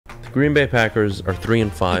Green Bay Packers are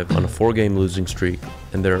 3-5 on a 4-game losing streak,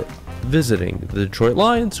 and they're visiting the Detroit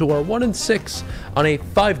Lions, who are 1-6 on a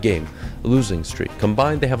 5-game losing streak.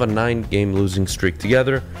 Combined, they have a 9-game losing streak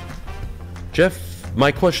together. Jeff,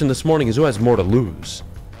 my question this morning is, who has more to lose?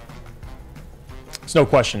 It's no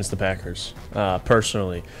question it's the Packers,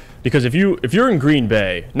 personally. Because if you're in Green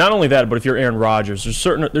Bay, not only that, but if you're Aaron Rodgers, there's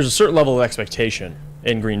a certain level of expectation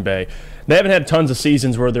in Green Bay. They haven't had tons of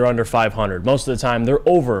seasons where they're under 500. Most of the time, they're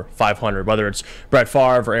over 500, whether it's Brett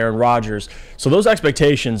Favre or Aaron Rodgers. So those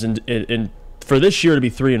expectations for this year to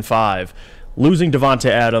be 3-5, losing Devontae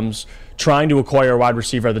Adams, trying to acquire a wide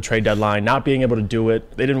receiver at the trade deadline, not being able to do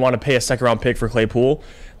it. They didn't want to pay a second-round pick for Claypool.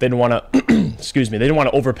 They didn't want to, excuse me, they didn't want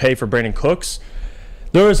to overpay for Brandon Cooks.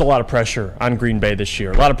 There is a lot of pressure on Green Bay this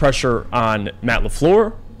year. A lot of pressure on Matt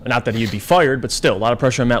LaFleur. Not that he'd be fired, but still, a lot of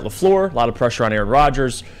pressure on Matt LaFleur, a lot of pressure on Aaron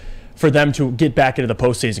Rodgers for them to get back into the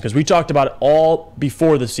postseason. Because we talked about it all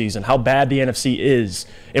before the season, how bad the NFC is.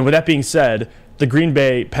 And with that being said, the Green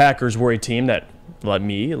Bay Packers were a team that, like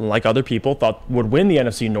me, like other people, thought would win the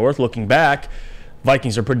NFC North. Looking back,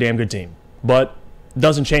 Vikings are a pretty damn good team. But it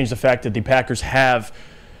doesn't change the fact that the Packers have,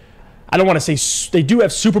 I don't want to say they do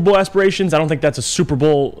have Super Bowl aspirations. I don't think that's a Super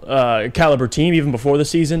Bowl caliber team even before the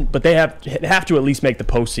season, but they have to at least make the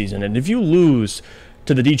postseason. And if you lose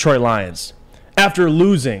to the Detroit Lions, after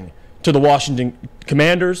losing to the Washington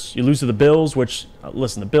Commanders, you lose to the Bills, which,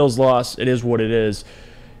 listen, the Bills lost. It is what it is.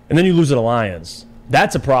 And then you lose to the Lions.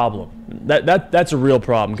 That's a problem. That's a real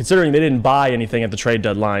problem, considering they didn't buy anything at the trade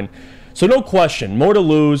deadline. So no question, more to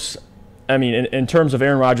lose. I mean, in terms of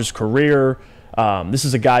Aaron Rodgers' career, this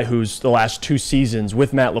is a guy who's the last 2 seasons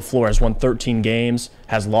with Matt LaFleur has won 13 games,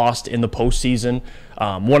 has lost in the postseason.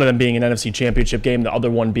 One of them being an NFC Championship game, the other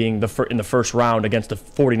one being in the first round against the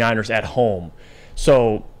 49ers at home.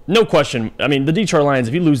 So no question. I mean, the Detroit Lions,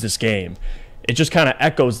 if you lose this game, it just kind of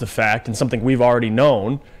echoes the fact, and something we've already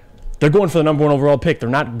known, they're going for the number 1 overall pick. They're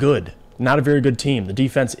not good. Not a very good team. The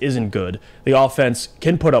defense isn't good. The offense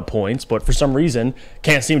can put up points, but for some reason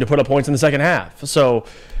can't seem to put up points in the second half. So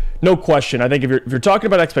no question. I think if you're talking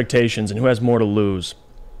about expectations and who has more to lose,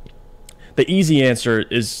 the easy answer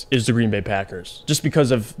is the Green Bay Packers, just because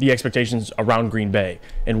of the expectations around Green Bay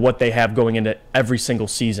and what they have going into every single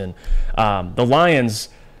season. The Lions,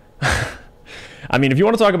 I mean, if you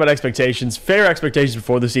want to talk about expectations, fair expectations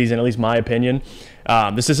before the season, at least my opinion,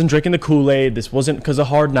 this isn't drinking the Kool-Aid. This wasn't because of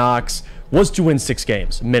hard knocks. Was to win 6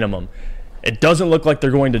 games, minimum. It doesn't look like they're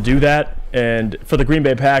going to do that. And for the Green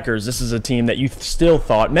Bay Packers, this is a team that you still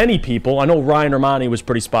thought, many people, I know Ryan Ermanni was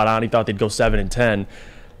pretty spot on. He thought they'd go 7-10.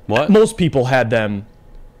 What? Most people had them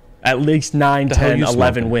at least 9, 10,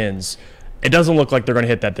 11 wins. It doesn't look like they're going to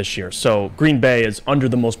hit that this year. So Green Bay is under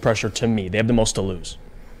the most pressure to me. They have the most to lose.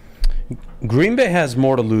 Green Bay has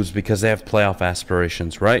more to lose because they have playoff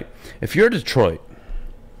aspirations, right? If you're Detroit,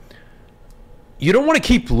 you don't want to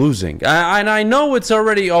keep losing. And I know it's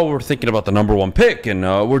already, we're thinking about the number 1 pick, and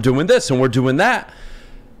we're doing this and we're doing that.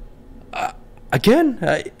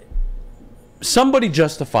 Somebody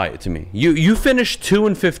justify it to me. You finished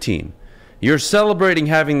 2-15. You're celebrating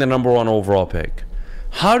having the number 1 overall pick.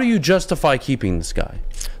 How do you justify keeping this guy?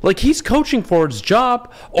 Like, he's coaching for his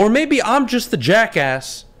job, or maybe I'm just the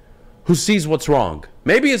jackass who sees what's wrong.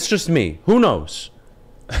 Maybe it's just me. Who knows?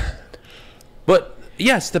 But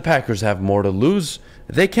yes, the Packers have more to lose.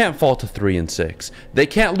 They can't fall to 3-6. They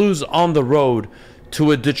can't lose on the road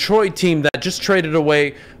to a Detroit team that just traded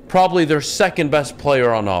away probably their second best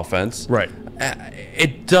player on offense. Right.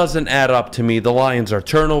 It doesn't add up to me. The Lions are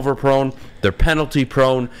turnover prone. They're penalty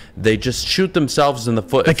prone. They just shoot themselves in the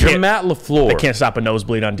foot. If you're Matt LaFleur, they can't stop a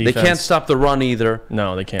nosebleed on defense. They can't stop the run either.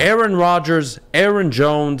 No, they can't. Aaron Rodgers, Aaron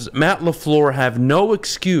Jones, Matt LaFleur have no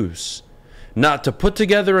excuse not to put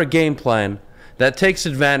together a game plan that takes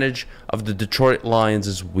advantage of the Detroit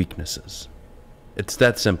Lions' weaknesses. It's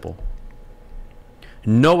that simple.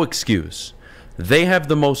 No excuse. They have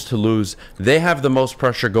the most to lose. They have the most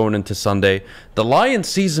pressure going into Sunday. The Lions'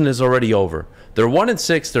 season is already over. They're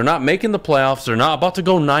 1-6. They're not making the playoffs. They're not about to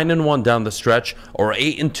go 9-1 down the stretch or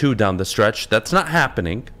 8-2 down the stretch. That's not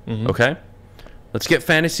happening. Okay? Let's get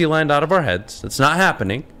Fantasyland out of our heads. That's not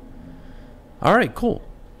happening. All right, cool.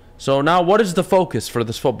 So now what is the focus for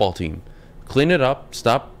this football team? Clean it up.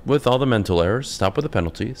 Stop with all the mental errors. Stop with the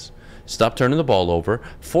penalties. Stop turning the ball over.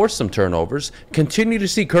 Force some turnovers. Continue to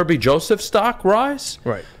see Kirby Joseph stock rise.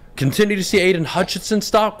 Right. Continue to see Aiden Hutchinson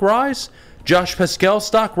stock rise. Josh Pascal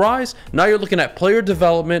stock rise. Now you're looking at player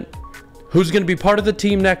development. Who's going to be part of the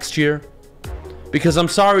team next year? Because I'm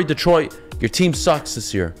sorry, Detroit, your team sucks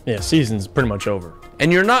this year. Yeah, season's pretty much over.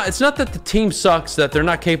 And you're not. It's not that the team sucks, that they're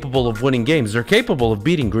not capable of winning games. They're capable of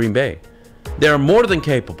beating Green Bay. They are more than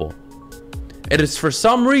capable. It is for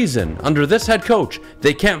some reason, under this head coach,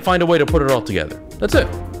 they can't find a way to put it all together. That's it.